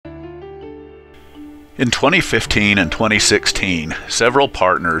In 2015 and 2016, several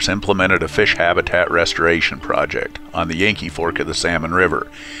partners implemented a fish habitat restoration project on the Yankee Fork of the Salmon River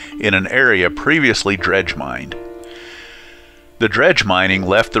in an area previously dredge mined. The dredge mining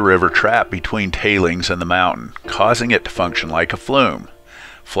left the river trapped between tailings and the mountain, causing it to function like a flume,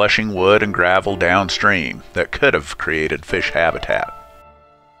 flushing wood and gravel downstream that could have created fish habitat.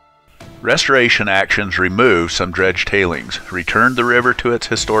 Restoration actions removed some dredge tailings, returned the river to its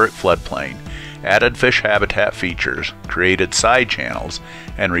historic floodplain, added fish habitat features, created side channels,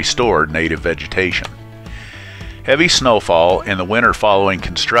 and restored native vegetation. Heavy snowfall in the winter following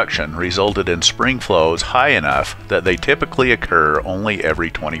construction resulted in spring flows high enough that they typically occur only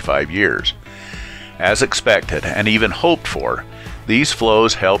every 25 years. As expected and even hoped for, these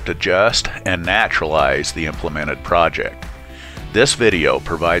flows helped adjust and naturalize the implemented project. This video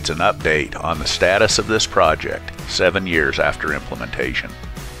provides an update on the status of this project 7 years after implementation.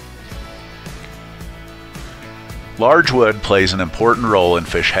 Large wood plays an important role in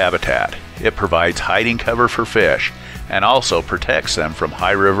fish habitat. It provides hiding cover for fish and also protects them from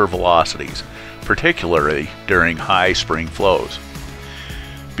high river velocities, particularly during high spring flows.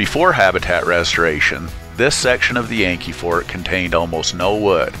 Before habitat restoration, this section of the Yankee Fork contained almost no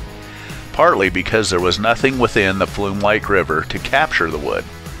wood, partly because there was nothing within the flume-like river to capture the wood.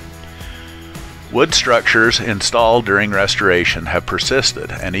 Wood structures installed during restoration have persisted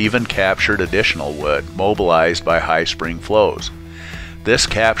and even captured additional wood mobilized by high spring flows. This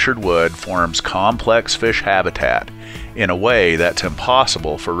captured wood forms complex fish habitat in a way that's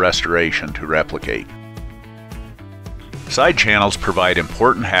impossible for restoration to replicate. Side channels provide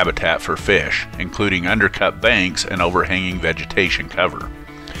important habitat for fish, including undercut banks and overhanging vegetation cover.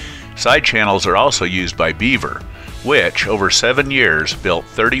 Side channels are also used by beaver, which, over 7 years, built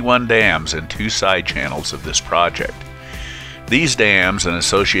 31 dams in 2 side channels of this project. These dams and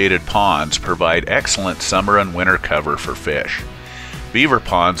associated ponds provide excellent summer and winter cover for fish. Beaver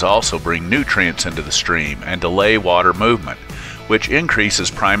ponds also bring nutrients into the stream and delay water movement, which increases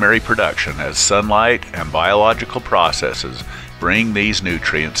primary production as sunlight and biological processes bring these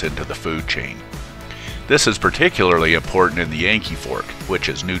nutrients into the food chain. This is particularly important in the Yankee Fork, which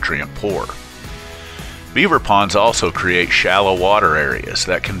is nutrient poor. Beaver ponds also create shallow water areas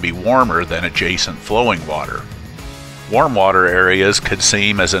that can be warmer than adjacent flowing water. Warm water areas could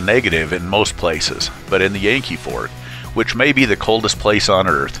seem as a negative in most places, but in the Yankee Fork, which may be the coldest place on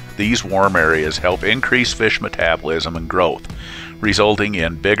Earth, these warm areas help increase fish metabolism and growth, resulting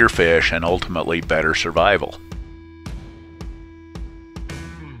in bigger fish and ultimately better survival.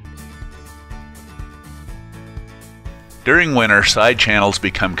 During winter, side channels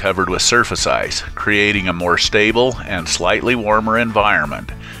become covered with surface ice, creating a more stable and slightly warmer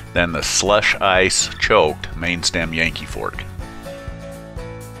environment than the slush ice-choked mainstem Yankee Fork.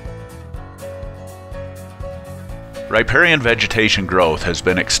 Riparian vegetation growth has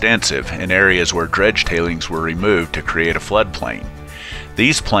been extensive in areas where dredge tailings were removed to create a floodplain.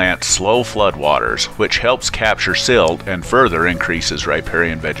 These plants slow floodwaters, which helps capture silt and further increases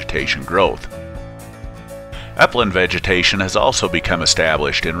riparian vegetation growth. Upland vegetation has also become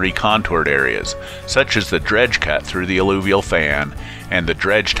established in recontoured areas, such as the dredge cut through the alluvial fan and the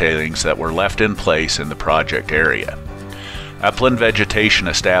dredge tailings that were left in place in the project area. Upland vegetation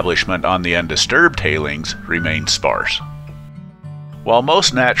establishment on the undisturbed tailings remains sparse. While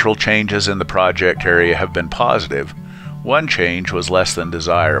most natural changes in the project area have been positive, one change was less than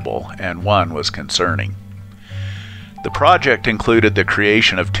desirable and one was concerning. The project included the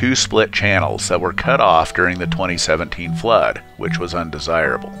creation of 2 split channels that were cut off during the 2017 flood, which was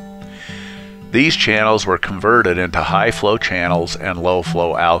undesirable. These channels were converted into high-flow channels and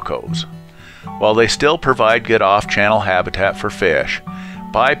low-flow alcoves. While they still provide good off-channel habitat for fish,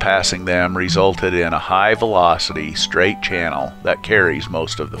 bypassing them resulted in a high-velocity, straight channel that carries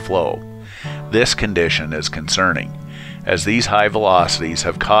most of the flow. This condition is concerning, as these high velocities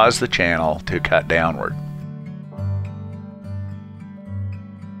have caused the channel to cut downward.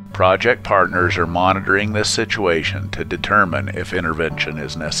 Project partners are monitoring this situation to determine if intervention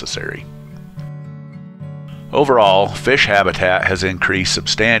is necessary. Overall, fish habitat has increased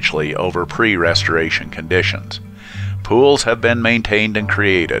substantially over pre-restoration conditions. Pools have been maintained and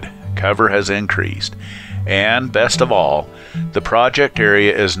created, cover has increased, and, best of all, the project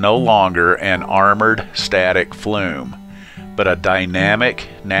area is no longer an armored, static flume, but a dynamic,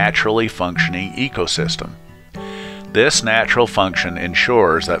 naturally functioning ecosystem. This natural function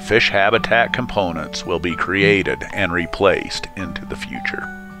ensures that fish habitat components will be created and replaced into the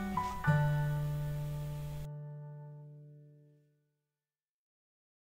future.